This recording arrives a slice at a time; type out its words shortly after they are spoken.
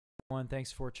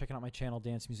Thanks for checking out my channel,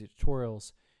 Dance Music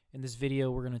Tutorials. In this video,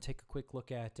 we're going to take a quick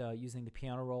look at using the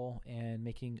piano roll and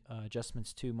making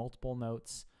adjustments to multiple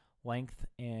notes, length,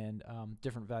 and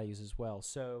different values as well.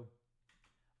 So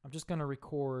I'm just going to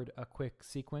record a quick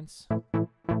sequence.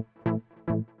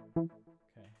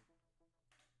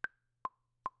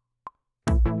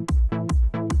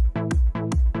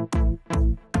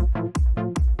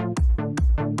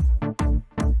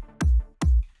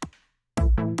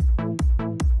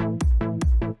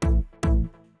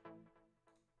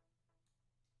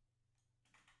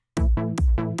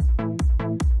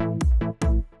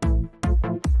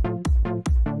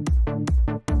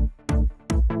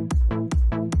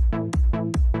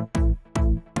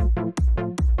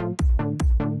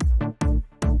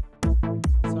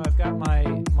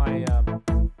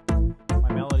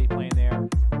 My melody playing there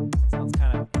sounds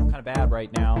kind of bad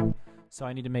right now, so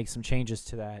I need to make some changes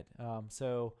to that.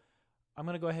 So I'm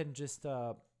going to go ahead and just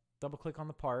double click on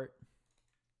the part,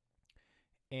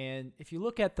 and if you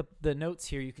look at the notes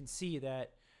here, you can see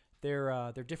that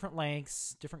they're different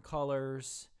lengths, different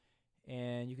colors,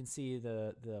 and you can see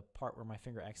the part where my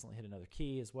finger accidentally hit another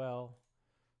key as well.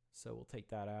 So we'll take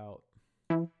that out.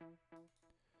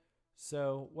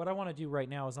 So what I want to do right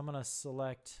now is I'm going to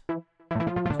select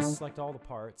all the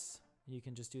parts. You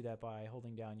can just do that by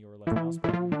holding down your left mouse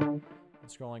button and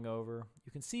scrolling over.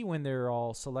 You can see when they're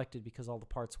all selected because all the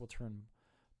parts will turn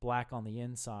black on the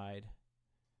inside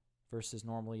versus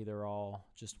normally they're all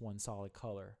just one solid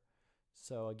color.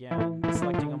 So again,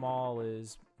 selecting them all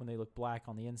is when they look black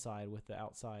on the inside with the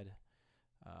outside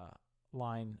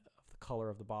line of the color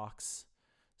of the box.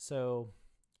 So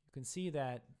you can see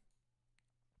that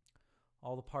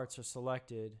all the parts are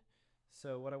selected.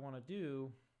 So what I want to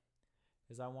do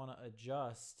is I want to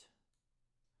adjust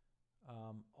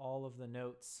all of the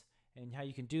notes. And how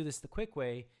you can do this the quick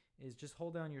way is just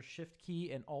hold down your Shift key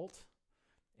and Alt,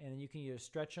 and then you can either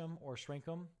stretch them or shrink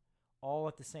them all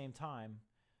at the same time.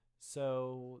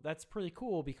 So that's pretty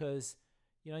cool because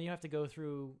you have to go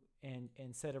through and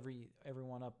set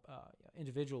everyone up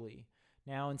individually.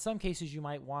 Now in some cases you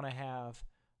might want to have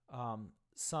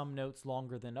some notes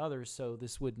longer than others, so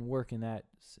this wouldn't work in that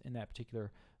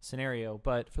particular scenario.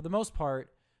 But for the most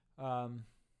part, I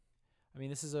mean,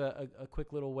 this is a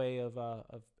quick little way of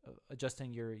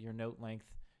adjusting your note length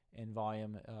and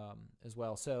volume as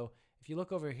well. So if you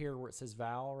look over here where it says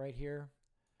vowel right here,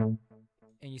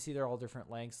 and you see they're all different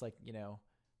lengths, like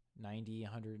 90,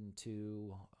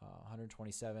 102,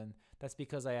 127. That's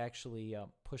because I actually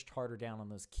pushed harder down on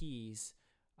those keys,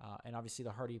 and obviously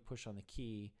the harder you push on the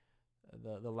key,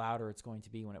 the louder it's going to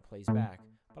be when it plays back.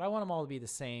 But I want them all to be the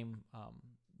same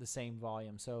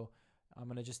volume. So I'm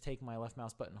going to just take my left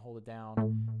mouse button, hold it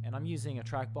down, and I'm using a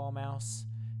trackball mouse.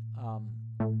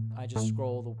 I just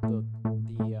scroll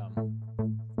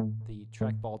the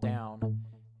trackball down,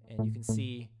 and you can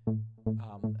see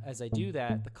as I do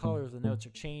that, the color of the notes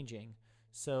are changing.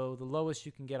 So the lowest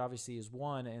you can get obviously is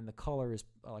 1, and the color is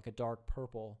like a dark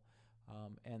purple.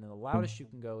 And then the loudest you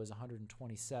can go is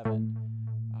 127,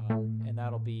 and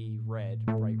that'll be red,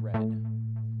 bright red.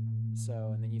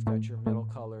 So, and then you've got your middle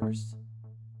colors.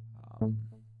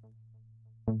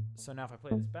 So now if I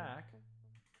play this back,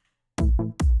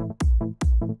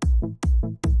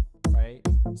 right,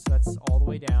 so that's all the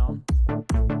way down,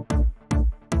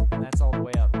 and that's all the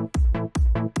way up.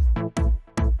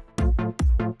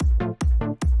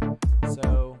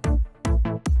 So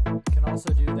you can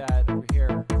also do that over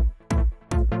here.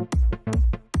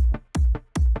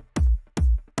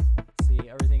 See,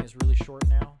 everything is really short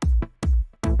now.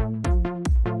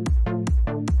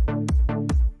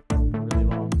 Really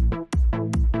long.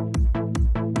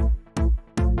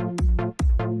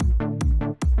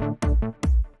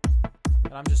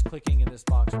 And I'm just clicking in this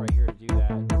box right here to do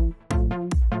that.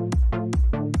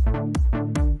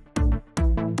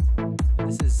 And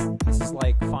this is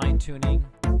like fine-tuning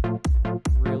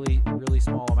really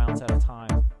small amounts at a time.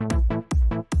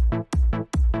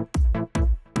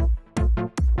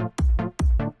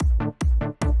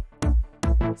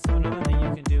 So another thing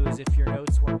you can do is if your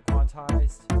notes weren't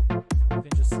quantized, you can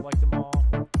just select them all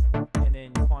and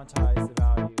then quantize the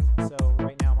value. So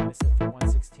right now mine is set for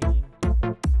 116,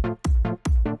 but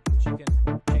you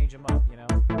can change them up,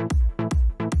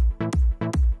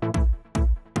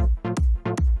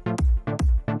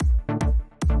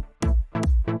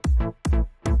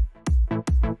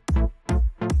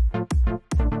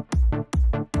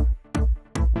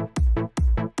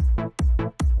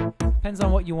 Depends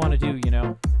on what you want to do,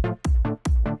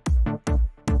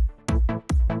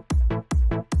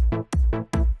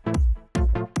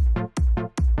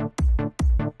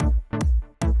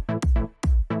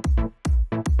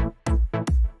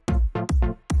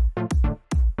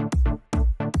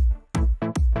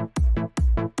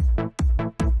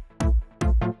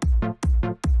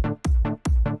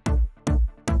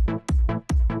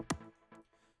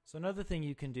 another thing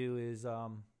you can do is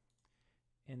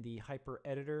in the hyper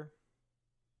editor,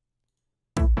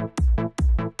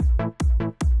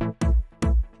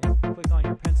 click on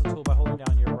your pencil tool by holding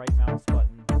down your right mouse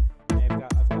button. And I've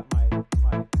got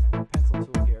my pencil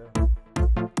tool here,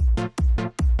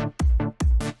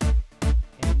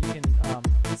 and you can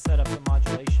set up the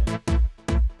modulation. You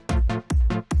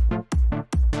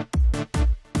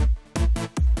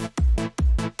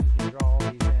can draw all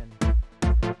these in.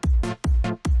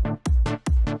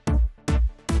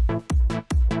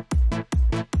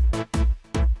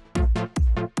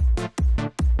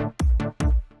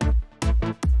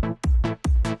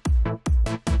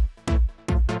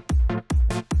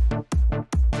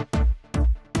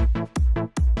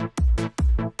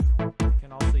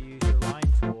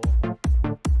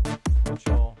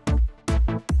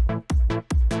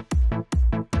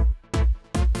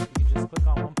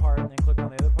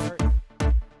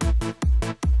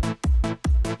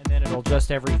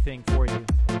 Adjust everything for you.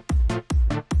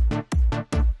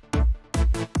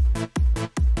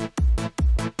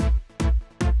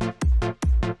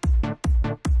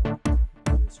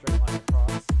 Do a straight line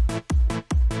across.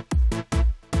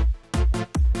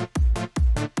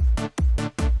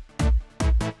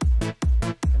 You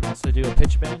can also do a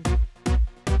pitch bend.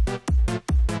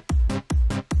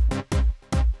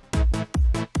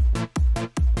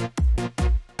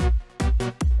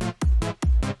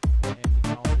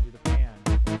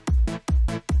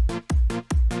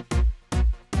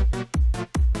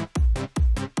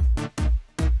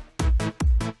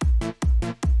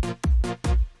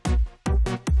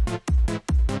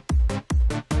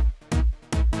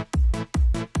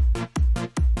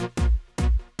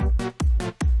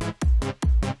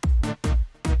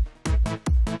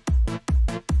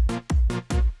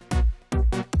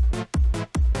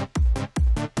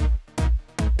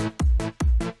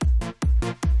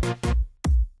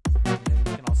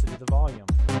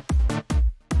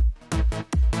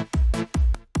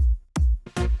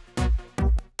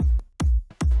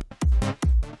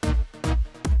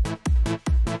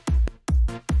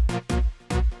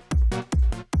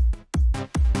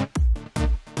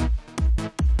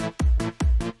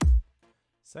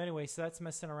 So anyway, so that's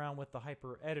messing around with the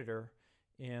hyper editor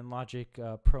in Logic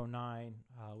Pro 9.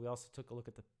 We also took a look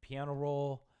at the piano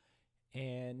roll.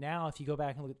 And now if you go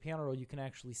back and look at the piano roll, you can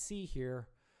actually see here,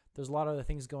 there's a lot of other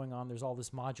things going on. There's all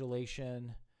this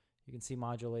modulation. You can see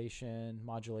modulation,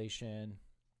 modulation.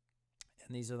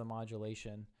 And these are the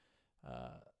modulation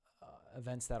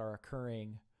events that are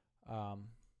occurring.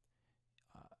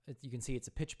 You can see it's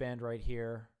a pitch bend right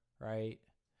here, right?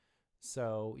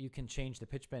 So you can change the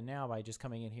pitch bend now by just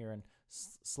coming in here and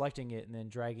selecting it and then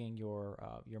dragging your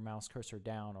mouse cursor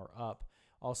down or up.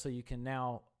 Also, you can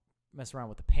now mess around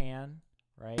with the pan,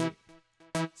 right?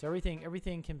 So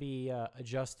everything can be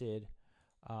adjusted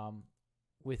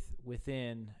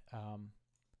within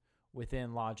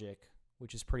Logic,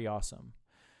 which is pretty awesome.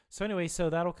 So anyway, so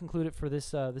that'll conclude it for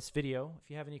this this video. If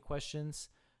you have any questions,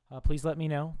 please let me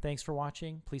know. Thanks for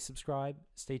watching. Please subscribe.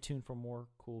 Stay tuned for more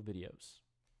cool videos.